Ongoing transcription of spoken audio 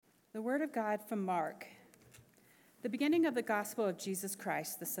The Word of God from Mark. The beginning of the gospel of Jesus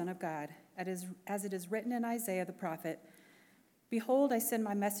Christ, the Son of God, as it is written in Isaiah the prophet, "Behold, I send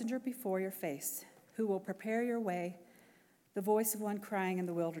my messenger before your face, who will prepare your way, the voice of one crying in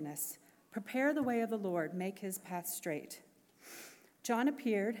the wilderness. Prepare the way of the Lord, make his path straight." John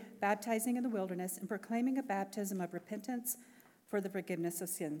appeared, baptizing in the wilderness and proclaiming a baptism of repentance for the forgiveness of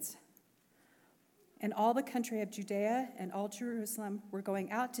sins. And all the country of Judea and all Jerusalem were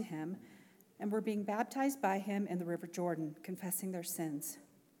going out to him and were being baptized by him in the river Jordan, confessing their sins.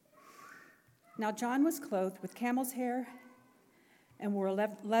 Now John was clothed with camel's hair and wore a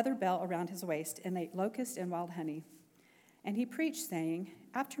leather belt around his waist and ate locusts and wild honey. And he preached, saying,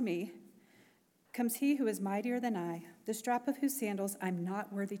 "After me comes he who is mightier than I, the strap of whose sandals I'm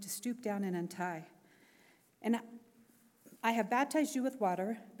not worthy to stoop down and untie. And I have baptized you with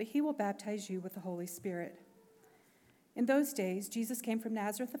water, but he will baptize you with the Holy Spirit." In those days, Jesus came from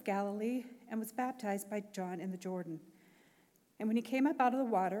Nazareth of Galilee and was baptized by John in the Jordan. And when he came up out of the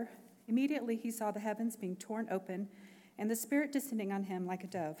water, immediately he saw the heavens being torn open and the Spirit descending on him like a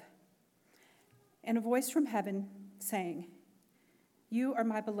dove. And a voice from heaven saying, "You are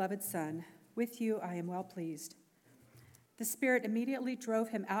my beloved Son, with you I am well pleased." The Spirit immediately drove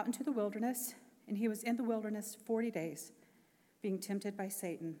him out into the wilderness, and he was in the wilderness 40 days, being tempted by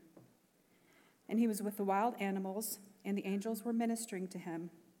Satan. And he was with the wild animals, and the angels were ministering to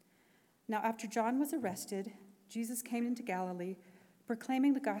him. Now after John was arrested, Jesus came into Galilee,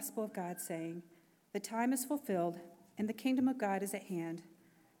 proclaiming the gospel of God, saying, "The time is fulfilled, and the kingdom of God is at hand.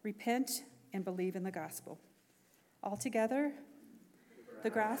 Repent and believe in the gospel." Altogether, the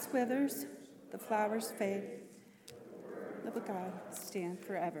grass withers, the flowers fade, the word of God stand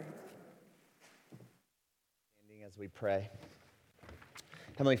forever. Standing as we pray.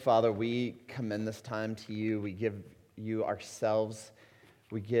 Heavenly Father, we commend this time to you. We give you ourselves.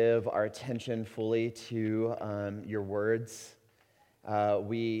 We give our attention fully to your words.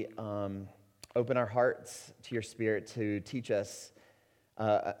 We open our hearts to your Spirit to teach us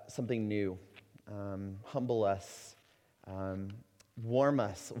something new. Humble us. Warm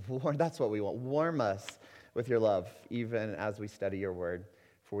us. That's what we want. Warm us with your love, even as we study your word.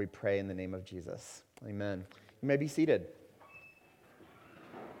 For we pray in the name of Jesus. Amen. You may be seated.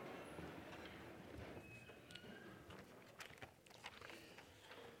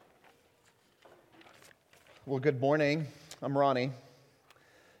 Well, good morning. I'm Ronnie.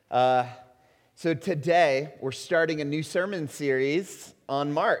 So today, we're starting a new sermon series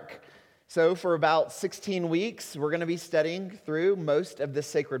on Mark. So for about 16 weeks, we're going to be studying through most of this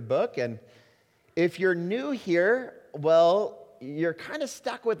sacred book. And if you're new here, well, you're kind of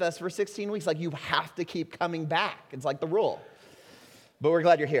stuck with us for 16 weeks. Like, you have to keep coming back. It's like the rule. But we're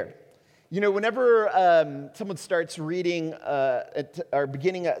glad you're here. You know, whenever someone starts reading or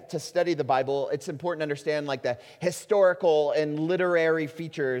beginning to study the Bible, it's important to understand like the historical and literary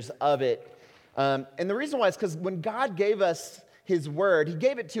features of it. And the reason why is because when God gave us his word, he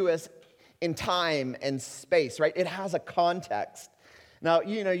gave it to us in time and space, right? It has a context. Now,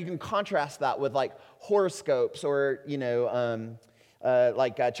 you know, you can contrast that with like horoscopes or,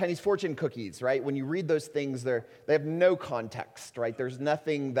 Chinese fortune cookies, right? When you read those things, they have no context, right? There's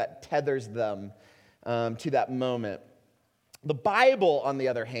nothing that tethers them to that moment. The Bible, on the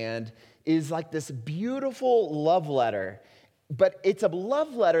other hand, is like this beautiful love letter, but it's a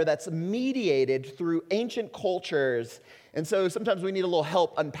love letter that's mediated through ancient cultures, and so sometimes we need a little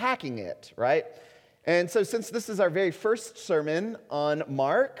help unpacking it, right? And so since this is our very first sermon on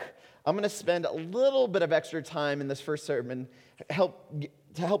Mark, I'm going to spend a little bit of extra time in this first sermon to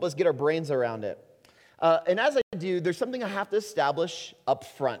help us get our brains around it. And as I do, there's something I have to establish up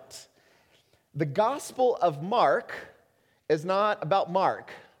front. The Gospel of Mark is not about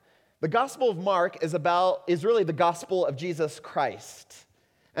Mark. The Gospel of Mark is really the gospel of Jesus Christ.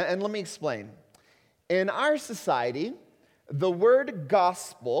 And let me explain. In our society, the word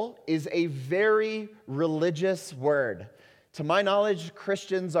gospel is a very religious word. To my knowledge,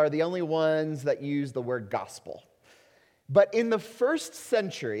 Christians are the only ones that use the word gospel. But in the first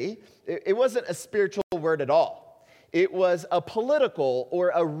century, it wasn't a spiritual word at all. It was a political or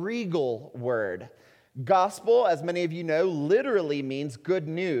a regal word. Gospel, as many of you know, literally means good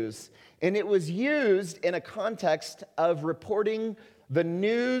news. And it was used in a context of reporting the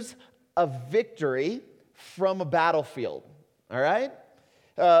news of victory from a battlefield. All right?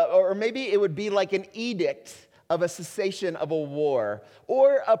 Or maybe it would be like an edict of a cessation of a war,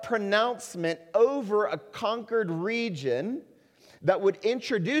 or a pronouncement over a conquered region that would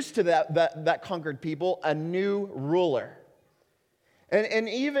introduce to that conquered people a new ruler. And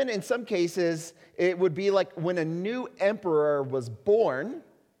even in some cases, it would be like when a new emperor was born,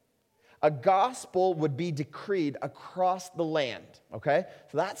 a gospel would be decreed across the land, okay?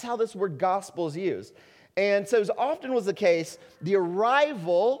 So that's how this word gospel is used. And so as often was the case, the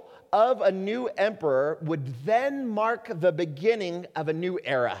arrival of a new emperor would then mark the beginning of a new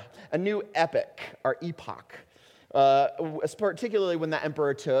era, a new epic or epoch, particularly when that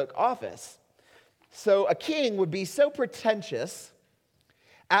emperor took office. So a king would be so pretentious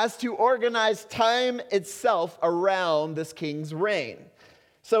as to organize time itself around this king's reign.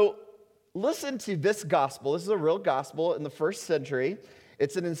 So listen to this gospel. This is a real gospel in the first century.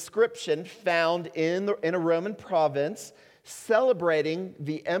 It's an inscription found in a Roman province celebrating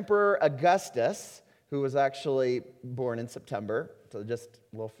the Emperor Augustus, who was actually born in September. So just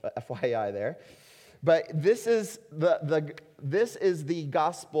a little FYI there. But this is the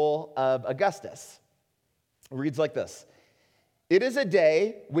Gospel of Augustus. It reads like this. It is a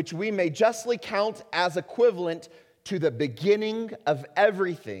day which we may justly count as equivalent to the beginning of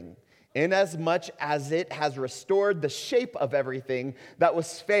everything, inasmuch as it has restored the shape of everything that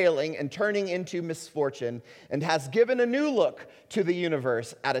was failing and turning into misfortune, and has given a new look to the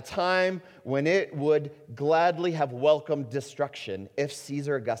universe at a time when it would gladly have welcomed destruction if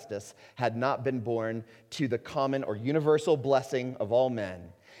Caesar Augustus had not been born to the common or universal blessing of all men.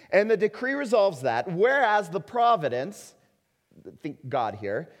 And the decree resolves that, whereas the providence, think God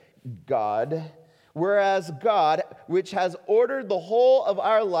here, whereas God, which has ordered the whole of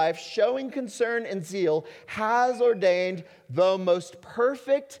our life, showing concern and zeal, has ordained the most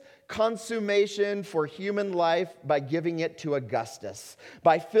perfect consummation for human life by giving it to Augustus,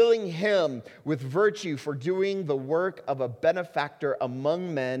 by filling him with virtue for doing the work of a benefactor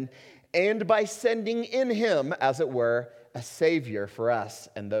among men, and by sending in him, as it were, a savior for us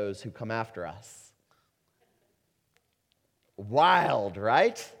and those who come after us. Wild,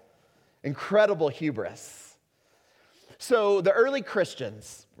 right? Incredible hubris. So the early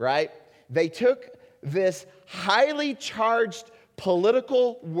Christians, right, they took this highly charged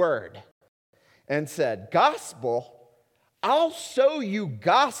political word and said, gospel? I'll show you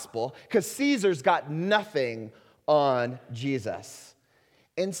gospel, because Caesar's got nothing on Jesus.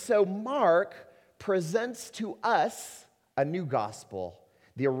 And so Mark presents to us a new gospel,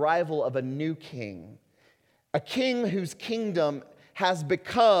 the arrival of a new king, a king whose kingdom has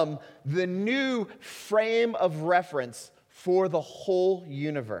become the new frame of reference for the whole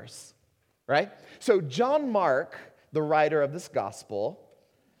universe, right? So John Mark, the writer of this gospel,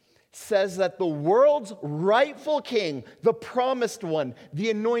 says that the world's rightful king, the promised one, the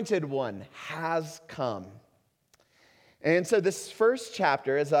anointed one, has come. And so this first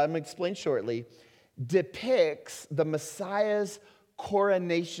chapter, as I'm going to explain shortly, depicts the Messiah's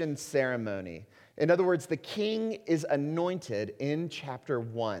coronation ceremony. In other words, the king is anointed in chapter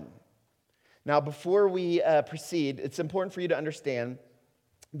 1. Now, before we proceed, it's important for you to understand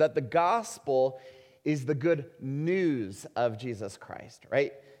that the gospel is the good news of Jesus Christ,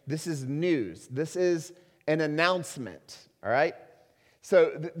 right? This is news. This is an announcement, all right?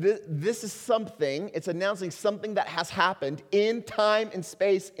 So this is something, it's announcing something that has happened in time and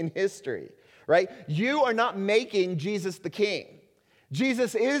space in history, right? You are not making Jesus the king.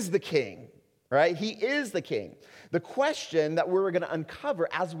 Jesus is the king. Right? He is the king. The question that we're going to uncover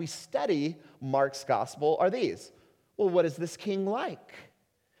as we study Mark's gospel are these. Well, what is this king like?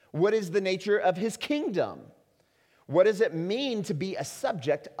 What is the nature of his kingdom? What does it mean to be a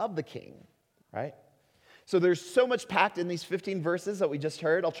subject of the king? Right? So there's so much packed in these 15 verses that we just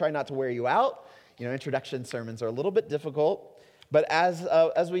heard. I'll try not to wear you out. You know, introduction sermons are a little bit difficult. But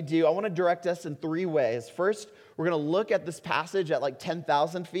as we do, I want to direct us in 3 ways. First, we're going to look at this passage at like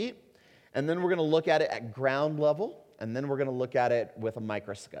 10,000 feet. And then we're going to look at it at ground level, and then we're going to look at it with a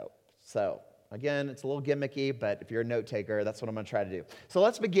microscope. So, again, it's a little gimmicky, but if you're a note taker, that's what I'm going to try to do. So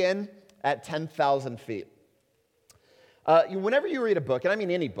let's begin at 10,000 feet. Whenever you read a book, and I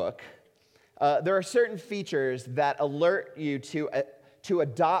mean any book, there are certain features that alert you to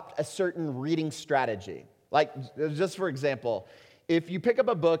adopt a certain reading strategy. Like, just for example, if you pick up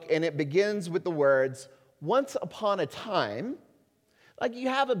a book and it begins with the words, "Once upon a time," like you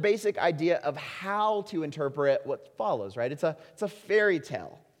have a basic idea of how to interpret what follows, right? It's a fairy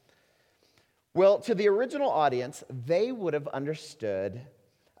tale. Well, to the original audience, they would have understood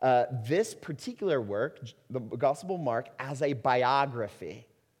this particular work, the Gospel of Mark, as a biography,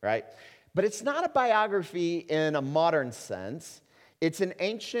 right? But it's not a biography in a modern sense. It's an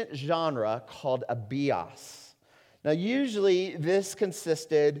ancient genre called a bios. Now, usually bios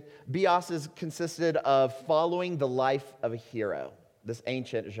consisted of following the life of a hero. This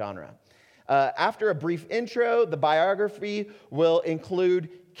ancient genre. After a brief intro, the biography will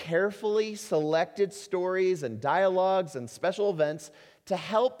include carefully selected stories and dialogues and special events to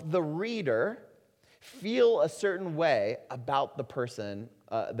help the reader feel a certain way about the person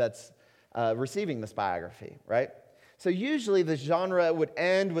that's receiving this biography, right? So usually the genre would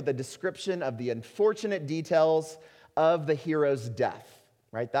end with a description of the unfortunate details of the hero's death,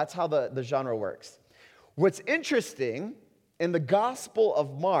 right? That's how the genre works. What's interesting in the Gospel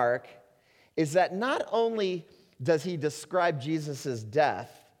of Mark is that not only does he describe Jesus'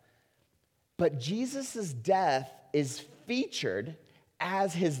 death, but Jesus' death is featured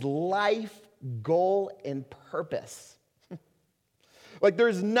as his life goal and purpose. Like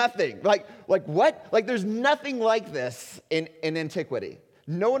there's nothing, like what? Like there's nothing like this in antiquity.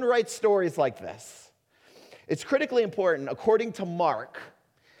 No one writes stories like this. It's critically important, according to Mark,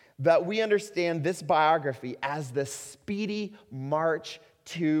 that we understand this biography as the speedy march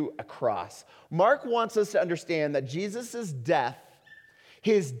to a cross. Mark wants us to understand that Jesus' death,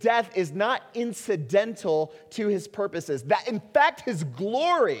 his death is not incidental to his purposes. That in fact, his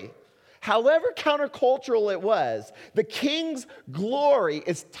glory, however countercultural it was, the king's glory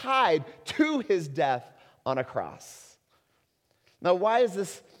is tied to his death on a cross. Now, why is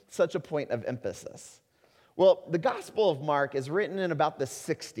this such a point of emphasis? Well, the Gospel of Mark is written in about the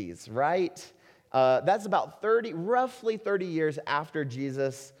 60s, right? That's about roughly 30 years after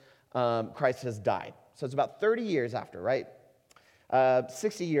Jesus Christ has died. So it's about 30 years after, right?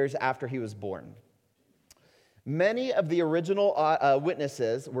 60 years after he was born. Many of the original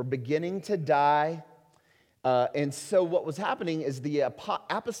witnesses were beginning to die, and so what was happening is the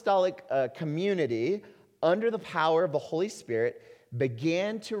apostolic community, under the power of the Holy Spirit,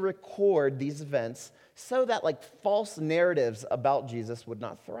 began to record these events so that false narratives about Jesus would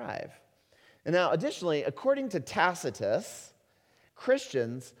not thrive. And now, additionally, according to Tacitus,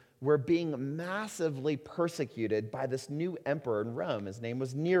 Christians were being massively persecuted by this new emperor in Rome. His name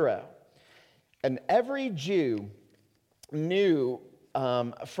was Nero. And every Jew knew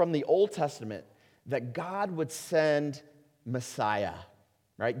from the Old Testament that God would send Messiah,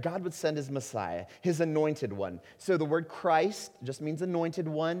 right? God would send his Messiah, his anointed one. So the word Christ just means anointed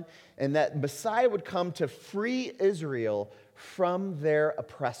one, and that Messiah would come to free Israel from their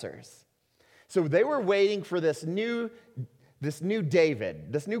oppressors. So they were waiting for this new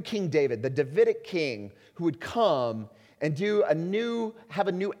David, this new King David, the Davidic king, who would come and have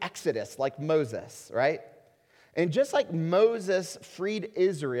a new exodus like Moses, right? And just like Moses freed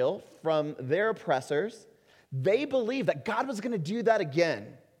Israel from their oppressors, they believed that God was going to do that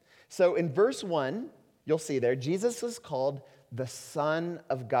again. So in verse 1, you'll see there, Jesus is called the Son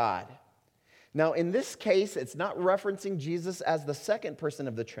of God. Now, in this case, it's not referencing Jesus as the second person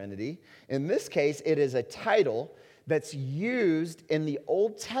of the Trinity. In this case, it is a title that's used in the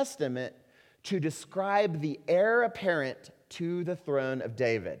Old Testament to describe the heir apparent to the throne of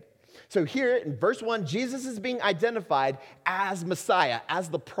David. So here in verse 1, Jesus is being identified as Messiah, as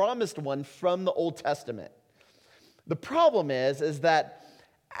the promised one from the Old Testament. The problem is that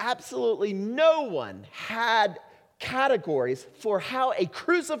absolutely no one had categories for how a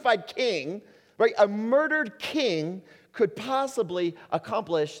crucified king, right, a murdered king, could possibly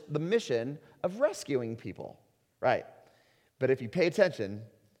accomplish the mission of rescuing people, right? But if you pay attention,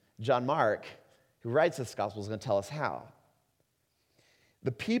 John Mark, who writes this gospel, is going to tell us how.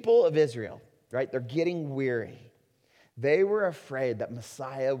 The people of Israel, right, they're getting weary. They were afraid that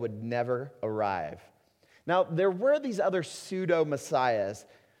Messiah would never arrive. Now, there were these other pseudo-messiahs,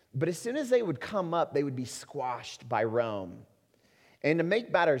 but as soon as they would come up, they would be squashed by Rome. And to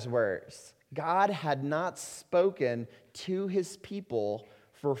make matters worse, God had not spoken to his people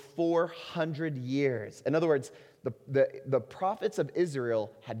for 400 years. In other words, the prophets of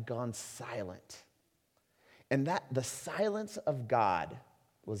Israel had gone silent. And that the silence of God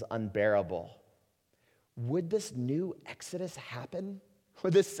was unbearable. Would this new Exodus happen?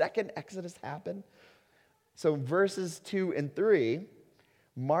 Would this second Exodus happen? So verses 2 and 3,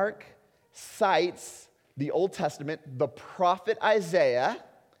 Mark cites the Old Testament, the prophet Isaiah,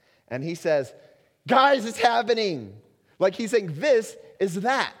 and he says, guys, it's happening. Like he's saying, this is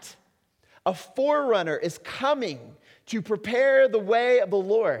that. A forerunner is coming to prepare the way of the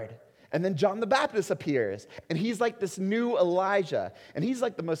Lord. And then John the Baptist appears, and he's like this new Elijah. And he's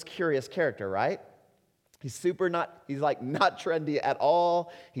like the most curious character, right? He's not trendy at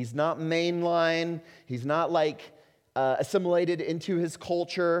all. He's not mainline. He's not assimilated into his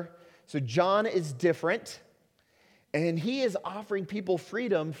culture. So John is different, and he is offering people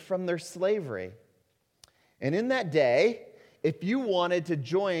freedom from their slavery. And in that day, if you wanted to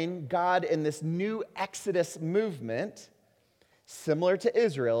join God in this new Exodus movement, similar to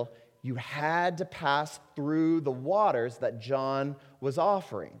Israel, you had to pass through the waters that John was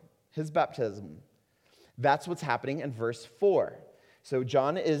offering, his baptism. That's what's happening in verse 4. So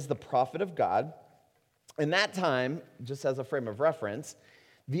John is the prophet of God. In that time, just as a frame of reference,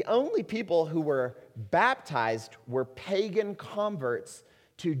 the only people who were baptized were pagan converts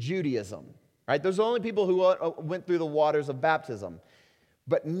to Judaism, right? Those are the only people who went through the waters of baptism.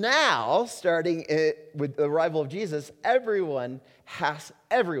 But now, starting with the arrival of Jesus, everyone,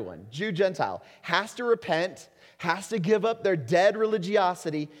 Jew, Gentile, has to repent, has to give up their dead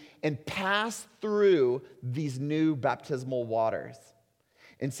religiosity and pass through these new baptismal waters.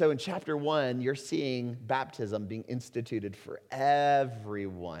 And so in chapter 1, you're seeing baptism being instituted for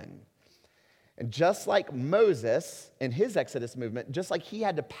everyone. And just like Moses in his Exodus movement, just like he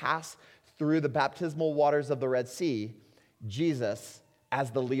had to pass through the baptismal waters of the Red Sea, Jesus, as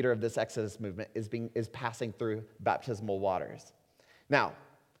the leader of this Exodus movement, is passing through baptismal waters. Now,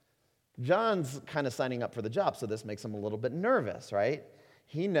 John's kind of signing up for the job, so this makes him a little bit nervous, right?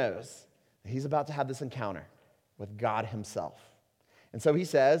 He knows that he's about to have this encounter with God himself. And so he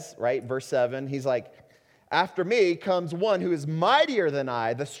says, right, verse 7, he's like, after me comes one who is mightier than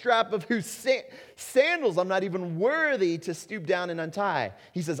I, the strap of whose sandals I'm not even worthy to stoop down and untie.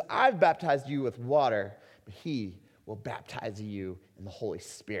 He says, I've baptized you with water, but he will baptize you in the Holy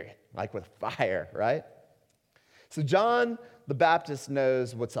Spirit, like with fire, right? So John the Baptist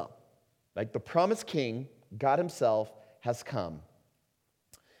knows what's up. Like the promised king, God himself, has come.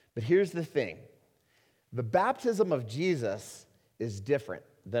 But here's the thing. The baptism of Jesus is different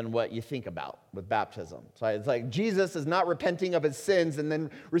than what you think about with baptism. So it's like Jesus is not repenting of his sins and then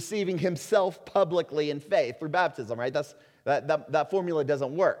receiving himself publicly in faith through baptism, right? That formula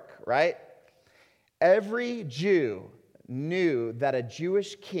doesn't work, right? Every Jew knew that a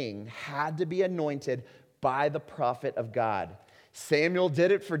Jewish king had to be anointed by the prophet of God. Samuel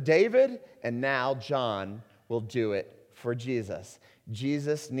did it for David, and now John will do it for Jesus.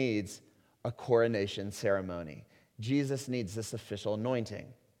 Jesus needs a coronation ceremony. Jesus needs this official anointing.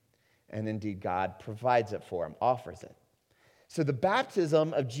 And indeed, God provides it for him, offers it. So the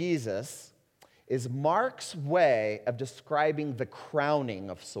baptism of Jesus is Mark's way of describing the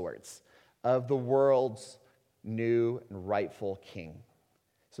crowning of sorts of the world's new and rightful king.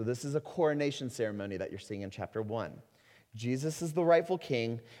 So this is a coronation ceremony that you're seeing in chapter 1. Jesus is the rightful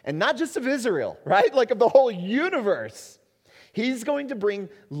king, and not just of Israel, right? Like of the whole universe. He's going to bring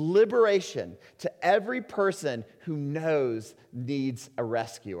liberation to every person who knows needs a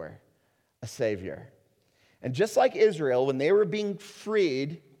rescuer, a savior. And just like Israel, when they were being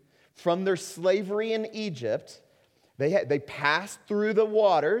freed from their slavery in Egypt, they passed through the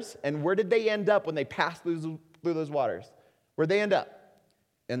waters. And where did they end up when they passed through those waters? Where'd they end up?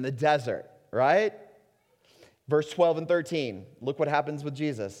 In the desert, right? Verse 12 and 13, look what happens with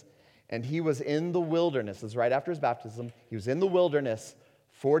Jesus. And he was in the wilderness. This is right after his baptism. He was in the wilderness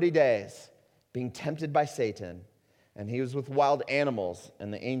 40 days, being tempted by Satan. And he was with wild animals,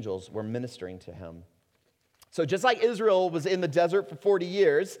 and the angels were ministering to him. So just like Israel was in the desert for 40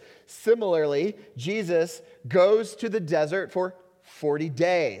 years, similarly, Jesus goes to the desert for 40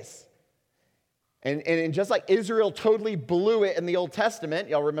 days. And just like Israel totally blew it in the Old Testament,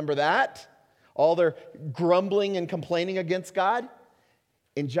 y'all remember that? All their grumbling and complaining against God.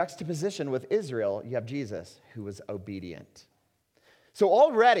 In juxtaposition with Israel, you have Jesus, who was obedient. So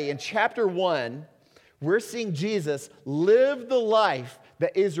already in chapter 1, we're seeing Jesus live the life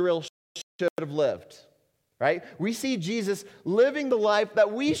that Israel should have lived, right? We see Jesus living the life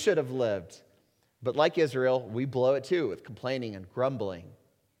that we should have lived. But like Israel, we blow it too with complaining and grumbling.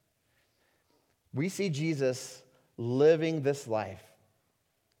 We see Jesus living this life.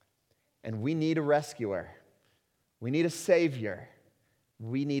 And we need a rescuer. We need a savior.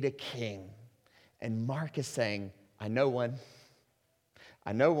 We need a king. And Mark is saying, I know one.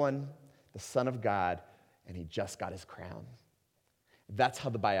 I know one, the Son of God, and he just got his crown. That's how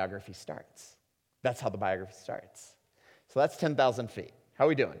the biography starts. That's how the biography starts. So that's 10,000 feet. How are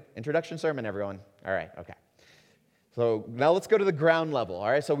we doing? Introduction sermon, everyone? All right, okay. So now let's go to the ground level, all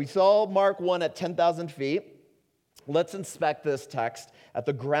right? So we saw Mark 1 at 10,000 feet. Let's inspect this text at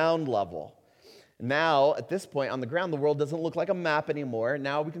the ground level. Now, at this point on the ground, the world doesn't look like a map anymore.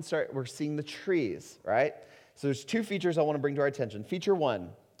 Now we're seeing the trees, right? So there's two features I want to bring to our attention. Feature 1,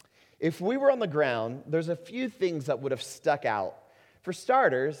 if we were on the ground, there's a few things that would have stuck out. For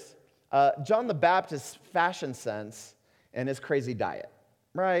starters, John the Baptist's fashion sense and his crazy diet,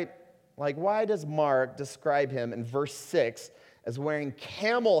 right? Like, why does Mark describe him in verse 6 as wearing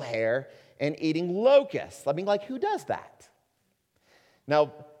camel hair and eating locusts? I mean, like, who does that?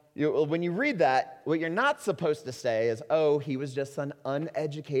 Now, when you read that, what you're not supposed to say is, oh, he was just an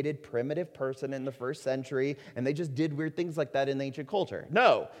uneducated, primitive person in the first century, and they just did weird things like that in ancient culture.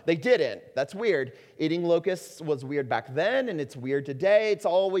 No, they didn't. That's weird. Eating locusts was weird back then, and it's weird today. It's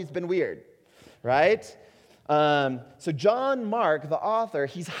always been weird, right? So John Mark, the author,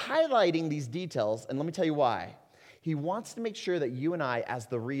 he's highlighting these details, and let me tell you why. He wants to make sure that you and I, as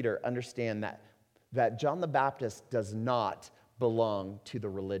the reader, understand that John the Baptist does not belong to the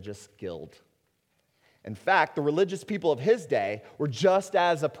religious guild. In fact, the religious people of his day were just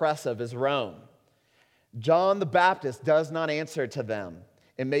as oppressive as Rome. John the Baptist does not answer to them.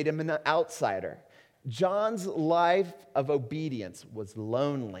 It made him an outsider. John's life of obedience was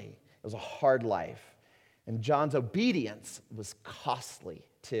lonely. It was a hard life. And John's obedience was costly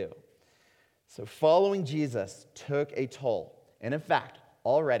too. So following Jesus took a toll. And in fact,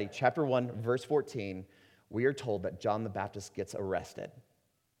 already, chapter 1, verse 14, we are told that John the Baptist gets arrested.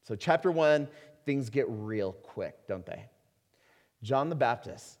 So chapter 1, things get real quick, don't they? John the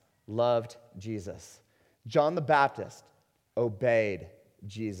Baptist loved Jesus. John the Baptist obeyed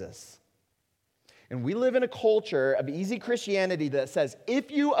Jesus. And we live in a culture of easy Christianity that says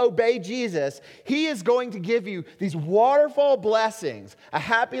if you obey Jesus, he is going to give you these waterfall blessings, a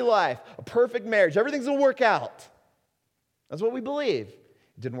happy life, a perfect marriage. Everything's going to work out. That's what we believe.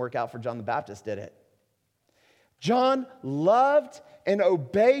 It didn't work out for John the Baptist, did it? John loved and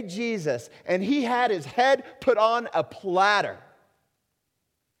obeyed Jesus, and he had his head put on a platter.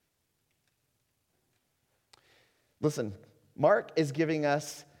 Listen, Mark is giving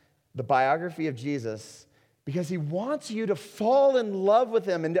us the biography of Jesus because he wants you to fall in love with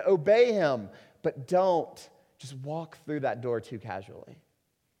him and to obey him, but don't just walk through that door too casually.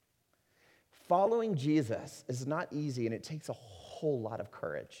 Following Jesus is not easy, and it takes a whole lot of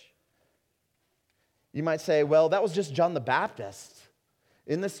courage. You might say, well, that was just John the Baptist.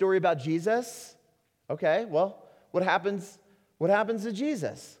 In the story about Jesus, okay, well, what happens to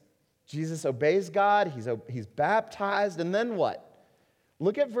Jesus? Jesus obeys God, he's baptized, and then what?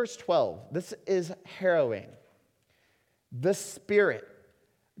 Look at verse 12. This is harrowing. The Spirit,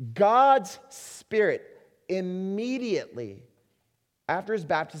 God's Spirit, immediately after his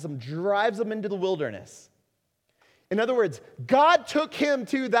baptism drives him into the wilderness. In other words, God took him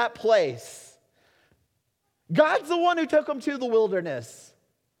to that place. God's the one who took him to the wilderness.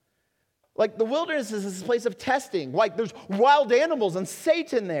 Like, the wilderness is this place of testing. Like, there's wild animals and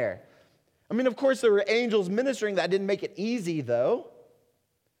Satan there. I mean, of course, there were angels ministering. That didn't make it easy, though.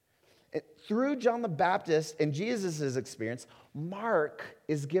 Through John the Baptist and Jesus' experience, Mark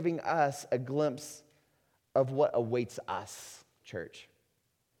is giving us a glimpse of what awaits us, church.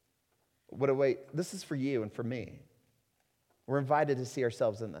 This is for you and for me. We're invited to see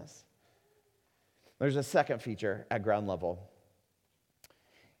ourselves in this. There's a second feature at ground level.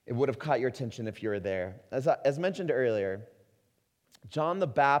 It would have caught your attention if you were there. As mentioned earlier, John the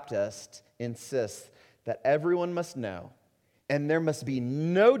Baptist insists that everyone must know, and there must be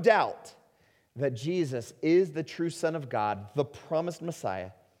no doubt, that Jesus is the true Son of God, the promised Messiah.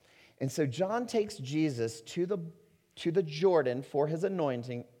 And so John takes Jesus to the Jordan for his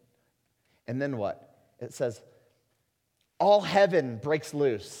anointing, and then what? It says, all heaven breaks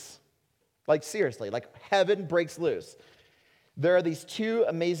loose. Like, seriously, like heaven breaks loose. There are these two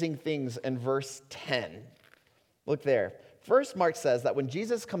amazing things in verse 10. Look there. First, Mark says that when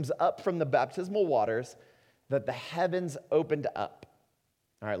Jesus comes up from the baptismal waters, that the heavens opened up.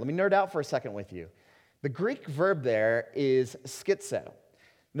 All right, let me nerd out for a second with you. The Greek verb there is schizo.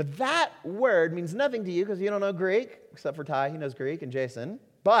 Now, that word means nothing to you because you don't know Greek, except for Ty, he knows Greek, and Jason.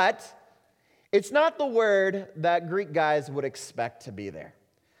 But it's not the word that Greek guys would expect to be there.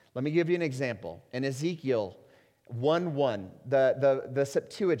 Let me give you an example. In Ezekiel 1:1, the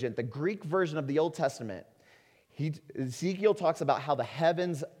Septuagint, the Greek version of the Old Testament, Ezekiel talks about how the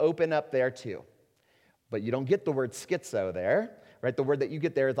heavens open up there too. But you don't get the word schizo there, right? The word that you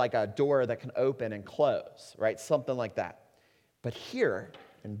get there is like a door that can open and close, right? Something like that. But here,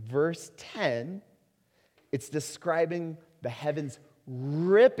 in verse 10, it's describing the heavens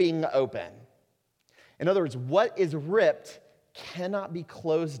ripping open. In other words, what is ripped cannot be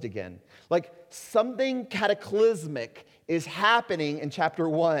closed again. Like, something cataclysmic is happening in chapter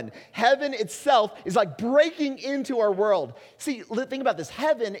 1. Heaven itself is like breaking into our world. See, think about this.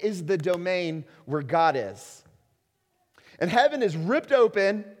 Heaven is the domain where God is. And heaven is ripped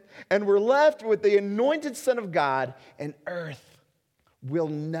open, and we're left with the anointed Son of God, and earth will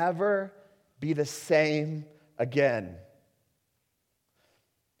never be the same again.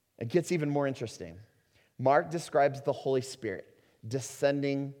 It gets even more interesting. Mark describes the Holy Spirit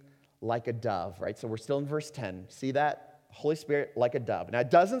descending like a dove, right? So we're still in verse 10. See that? the Holy Spirit like a dove. Now, it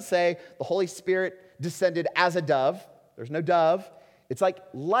doesn't say the Holy Spirit descended as a dove. There's no dove. It's like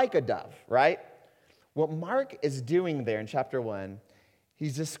a dove, right? What Mark is doing there in chapter 1,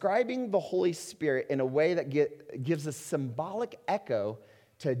 he's describing the Holy Spirit in a way that gives a symbolic echo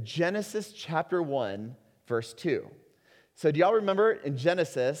to Genesis chapter 1, verse 2. So do y'all remember in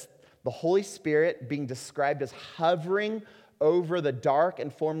Genesis, the Holy Spirit being described as hovering over the dark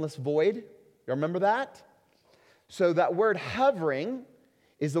and formless void? You remember that? So that word hovering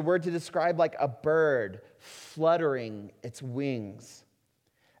is the word to describe like a bird fluttering its wings.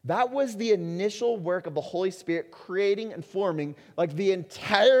 That was the initial work of the Holy Spirit creating and forming like the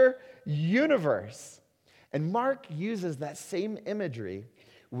entire universe. And Mark uses that same imagery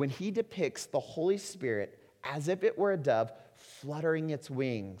when he depicts the Holy Spirit as if it were a dove fluttering its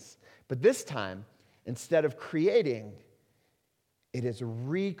wings. But this time, instead of creating, it is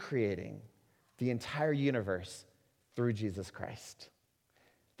recreating the entire universe through Jesus Christ.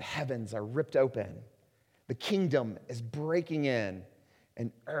 The heavens are ripped open. The kingdom is breaking in.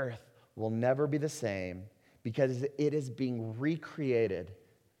 And earth will never be the same because it is being recreated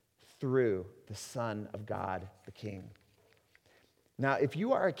through the Son of God, the King. Now, if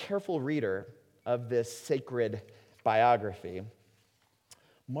you are a careful reader of this sacred biography,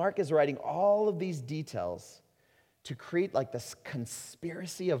 Mark is writing all of these details to create like this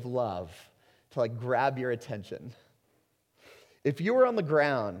conspiracy of love to like grab your attention. If you were on the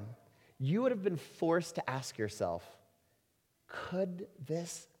ground, you would have been forced to ask yourself, could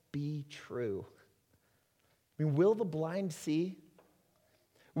this be true? I mean, will the blind see?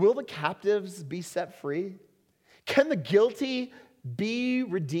 Will the captives be set free? Can the guilty be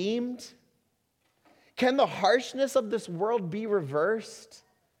redeemed? Can the harshness of this world be reversed?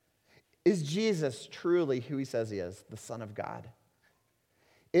 Is Jesus truly who he says he is, the Son of God?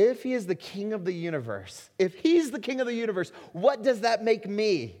 If he is the King of the universe, if he's the King of the universe, what does that make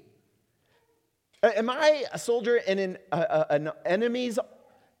me? Am I a soldier in an enemy's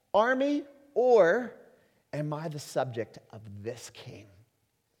army, or am I the subject of this king?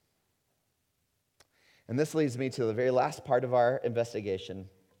 And this leads me to the very last part of our investigation.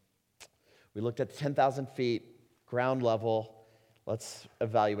 We looked at 10,000 feet, ground level. Let's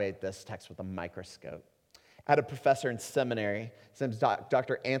evaluate this text with a microscope. I had a professor in seminary. His name is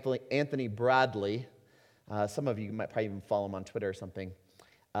Dr. Anthony Bradley. Some of you might probably even follow him on Twitter or something.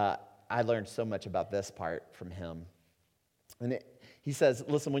 I learned so much about this part from him. And he says,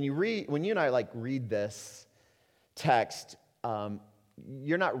 listen, when you and I like read this text,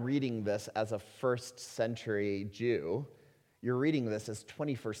 you're not reading this as a first century Jew. You're reading this as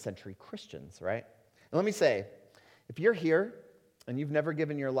 21st century Christians, right? And let me say, if you're here and you've never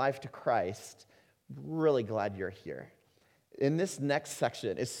given your life to Christ, I'm really glad you're here. In this next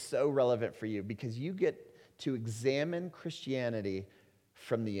section is so relevant for you because you get to examine Christianity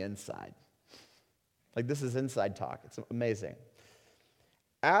from the inside. Like, this is inside talk. It's amazing.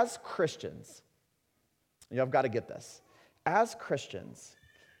 As Christians, I've got to get this. As Christians,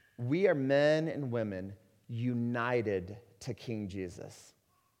 we are men and women united to King Jesus.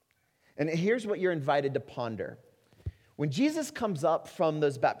 And here's what you're invited to ponder. When Jesus comes up from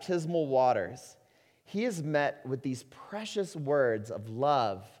those baptismal waters, he is met with these precious words of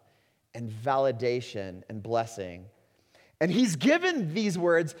love and validation and blessing. And he's given these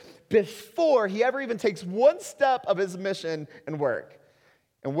words before he ever even takes one step of his mission and work.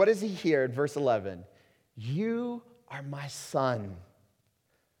 And what does he hear in verse 11? You are my son,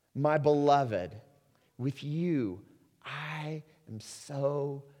 my beloved. With you, I am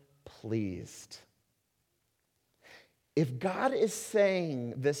so pleased. If God is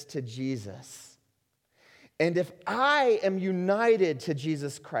saying this to Jesus, and if I am united to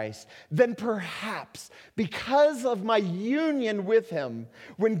Jesus Christ, then perhaps because of my union with him,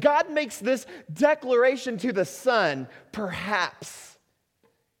 when God makes this declaration to the Son, perhaps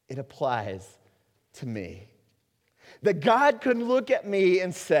it applies to me. That God could look at me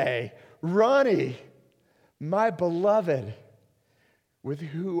and say, Ronnie, my beloved, with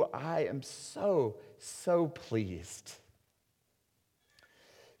who I am so pleased.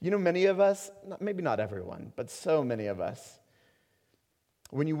 You know, many of us, maybe not everyone, but so many of us,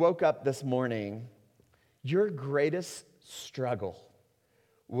 when you woke up this morning, your greatest struggle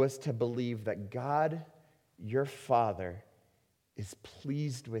was to believe that God, your Father, is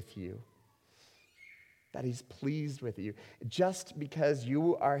pleased with you. That he's pleased with you. Just because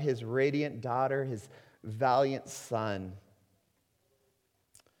you are his radiant daughter, his valiant son.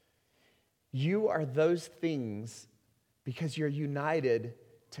 You are those things because you're united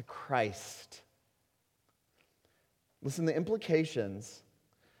to Christ. Listen, the implications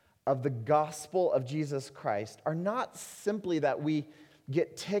of the gospel of Jesus Christ are not simply that we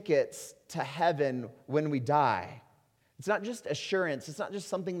get tickets to heaven when we die. It's not just assurance. It's not just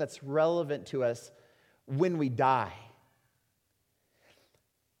something that's relevant to us when we die.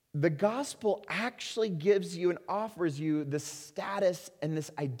 The gospel actually gives you and offers you this status and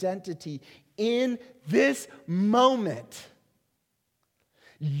this identity in this moment.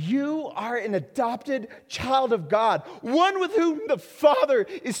 You are an adopted child of God, one with whom the Father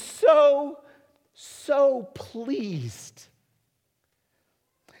is so pleased.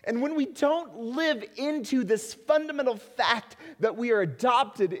 And when we don't live into this fundamental fact that we are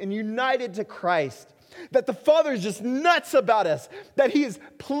adopted and united to Christ, that the Father is just nuts about us, that He is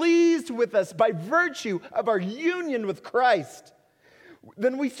pleased with us by virtue of our union with Christ,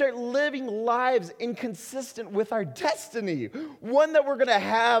 then we start living lives inconsistent with our destiny, one that we're going to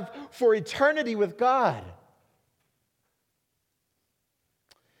have for eternity with God.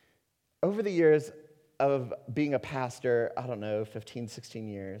 Over the years of being a pastor, 15, 16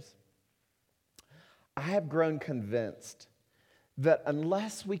 years, I have grown convinced that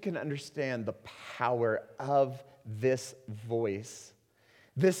unless we can understand the power of this voice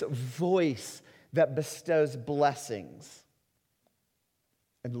that bestows blessings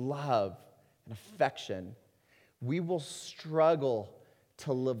and love and affection, we will struggle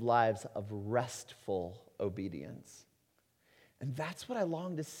to live lives of restful obedience. And that's what I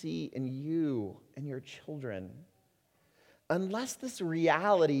long to see in you and your children. Unless this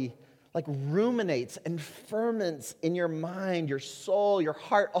reality ruminates and ferments in your mind, your soul, your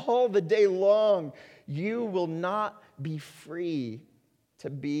heart all the day long, you will not be free to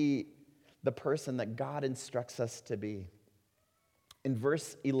be the person that God instructs us to be. In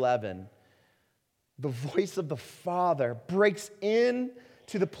verse 11, the voice of the Father breaks in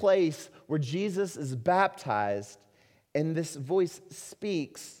to the place where Jesus is baptized, and this voice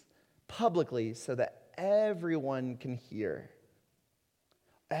speaks publicly so that everyone can hear.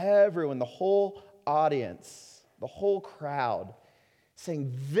 Everyone, the whole audience, the whole crowd,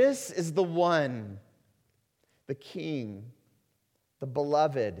 saying, "This is the one, the King, the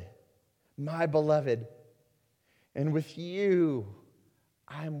beloved, my beloved, and with you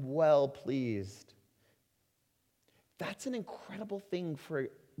I'm well pleased." That's an incredible thing for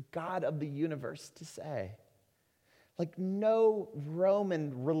God of the universe to say. No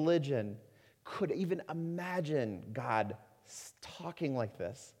Roman religion could even imagine God talking like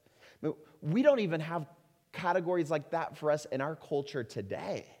this. We don't even have categories like that for us in our culture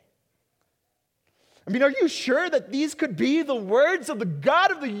today. Are you sure that these could be the words of the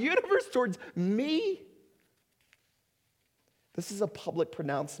God of the universe towards me? This is a public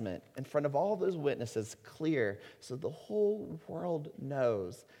pronouncement in front of all those witnesses, clear, so the whole world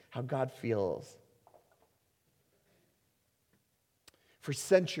knows how God feels. For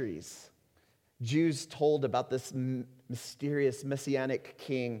centuries, Jews told about this mysterious messianic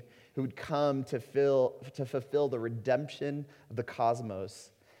king who would come to fulfill the redemption of the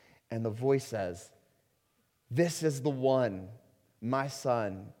cosmos. And the voice says, "This is the one, my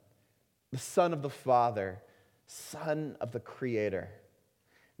son, the Son of the Father, Son of the Creator."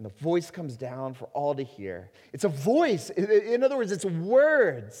 And the voice comes down for all to hear. It's a voice. In other words, it's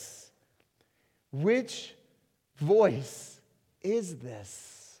words. Which voice is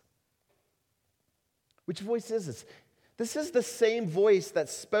this? Which voice is this? This is the same voice that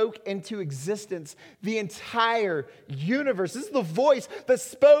spoke into existence the entire universe. This is the voice that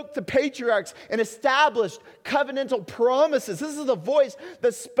spoke to patriarchs and established covenantal promises. This is the voice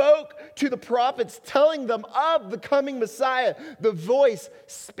that spoke to the prophets, telling them of the coming Messiah. The voice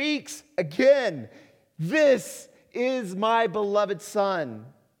speaks again. "This is my beloved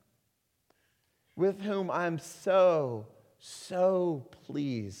Son, with whom I'm so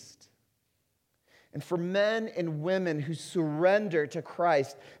pleased." And for men and women who surrender to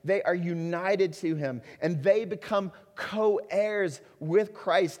Christ, they are united to Him, and they become co-heirs with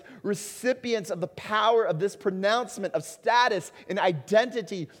Christ, recipients of the power of this pronouncement of status and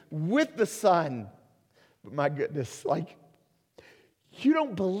identity with the Son. But my goodness, you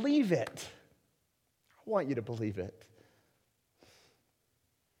don't believe it. I want you to believe it.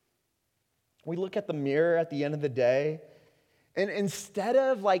 We look at the mirror at the end of the day, and instead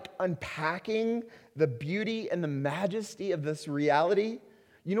of unpacking the beauty and the majesty of this reality,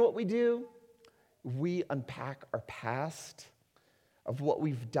 you know what we do? We unpack our past of what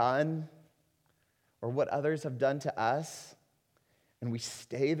we've done or what others have done to us, and we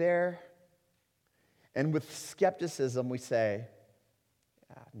stay there. And with skepticism, we say,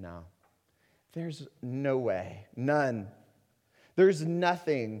 "No, there's no way, none. There's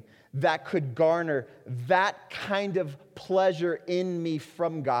nothing that could garner that kind of pleasure in me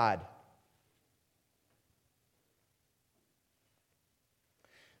from God.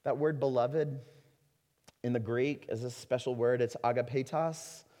 That word beloved in the Greek is a special word. It's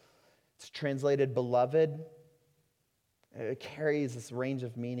agapetos. It's translated beloved. It carries this range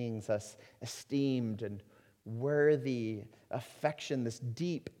of meanings, as esteemed and worthy affection, this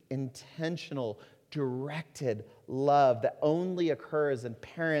deep, intentional, directed love that only occurs in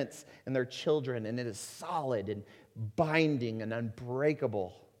parents and their children, and it is solid and binding and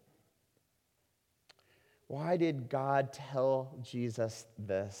unbreakable. Why did God tell Jesus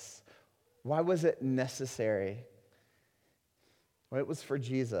this? Why was it necessary? Well, it was for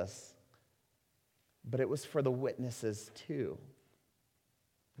Jesus, but it was for the witnesses too.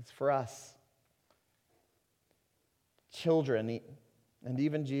 It's for us. Children, and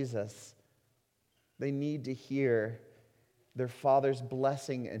even Jesus, they need to hear their Father's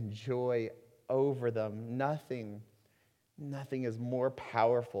blessing and joy over them. Nothing is more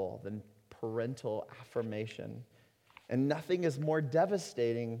powerful than parental affirmation. And nothing is more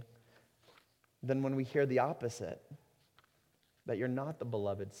devastating than when we hear the opposite, that you're not the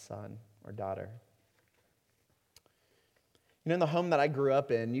beloved son or daughter. You know, in the home that I grew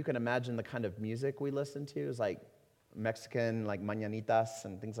up in, you can imagine the kind of music we listened to. It was like Mexican, like mañanitas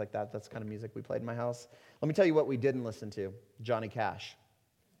and things like that. That's the kind of music we played in my house. Let me tell you what we didn't listen to. Johnny Cash.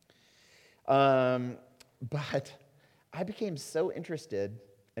 But I became so interested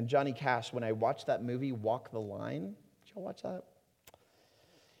in Johnny Cash when I watched that movie, Walk the Line. Did y'all watch that?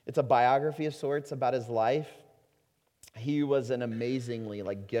 It's a biography of sorts about his life. He was an amazingly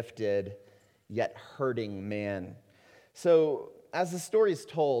gifted yet hurting man. So as the story is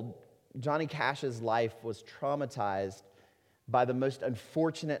told, Johnny Cash's life was traumatized by the most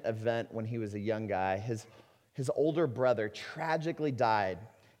unfortunate event when he was a young guy. His older brother tragically died.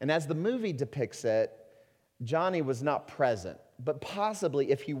 And as the movie depicts it, Johnny was not present. But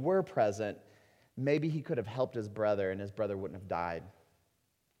possibly, if he were present, maybe he could have helped his brother and his brother wouldn't have died.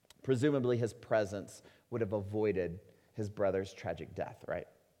 Presumably, his presence would have avoided his brother's tragic death, right?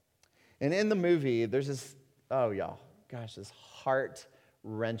 And in the movie, there's this, this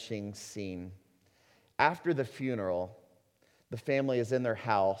heart-wrenching scene. After the funeral, the family is in their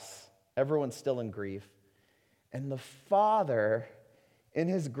house. Everyone's still in grief. And the father, in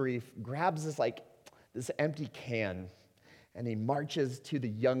his grief, grabs this empty can, and he marches to the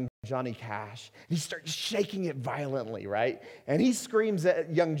young Johnny Cash. He starts shaking it violently, right? And he screams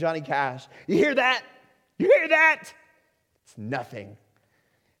at young Johnny Cash, "You hear that? You hear that? It's nothing."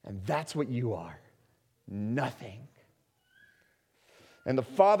 And that's what you are. Nothing. And the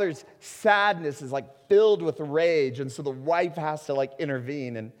father's sadness is filled with rage, and so the wife has to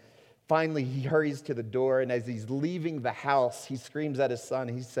intervene. And finally, he hurries to the door, and as he's leaving the house, he screams at his son.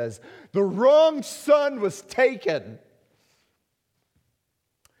 He says, "The wrong son was taken."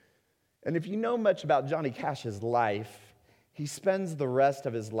 And if you know much about Johnny Cash's life, he spends the rest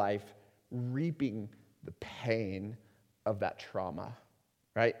of his life reaping the pain of that trauma,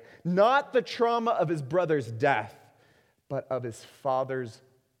 right? Not the trauma of his brother's death, but of his father's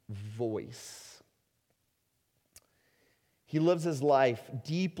voice. He lives his life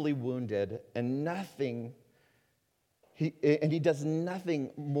deeply wounded, and he does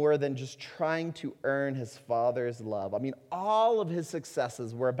nothing more than just trying to earn his father's love. I mean, all of his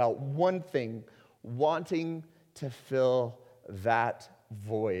successes were about one thing: wanting to fill that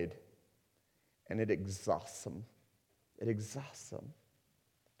void. And it exhausts him. It exhausts him.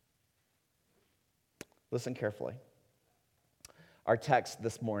 Listen carefully. Our text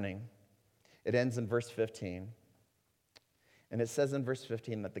this morning, it ends in verse 15. And it says in verse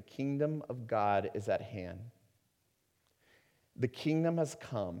 15 that the kingdom of God is at hand. The kingdom has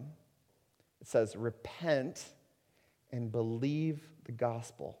come. It says, repent and believe the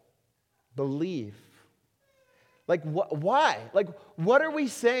gospel. Believe. Why? What are we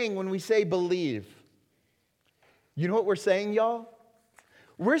saying when we say believe? You know what we're saying, y'all?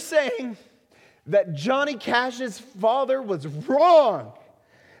 We're saying that Johnny Cash's father was wrong,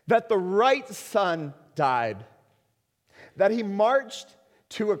 that the right son died, that he marched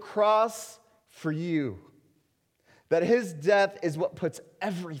to a cross for you, that his death is what puts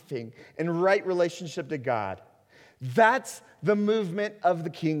everything in right relationship to God. That's the movement of the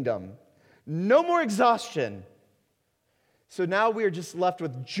kingdom. No more exhaustion. So now we are just left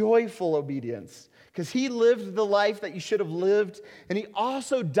with joyful obedience, because he lived the life that you should have lived, and he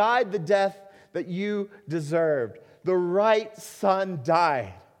also died the death that you deserved. The right son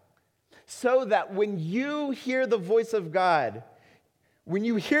died. So that when you hear the voice of God, when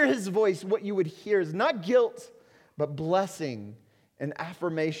you hear his voice, what you would hear is not guilt, but blessing an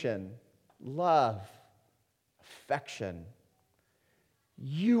affirmation, love, affection.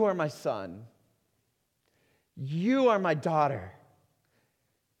 You are my son. You are my daughter.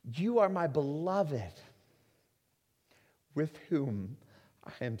 You are my beloved, with whom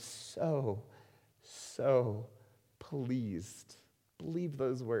I am so, so pleased. Believe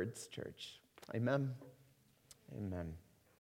those words, church. Amen. Amen.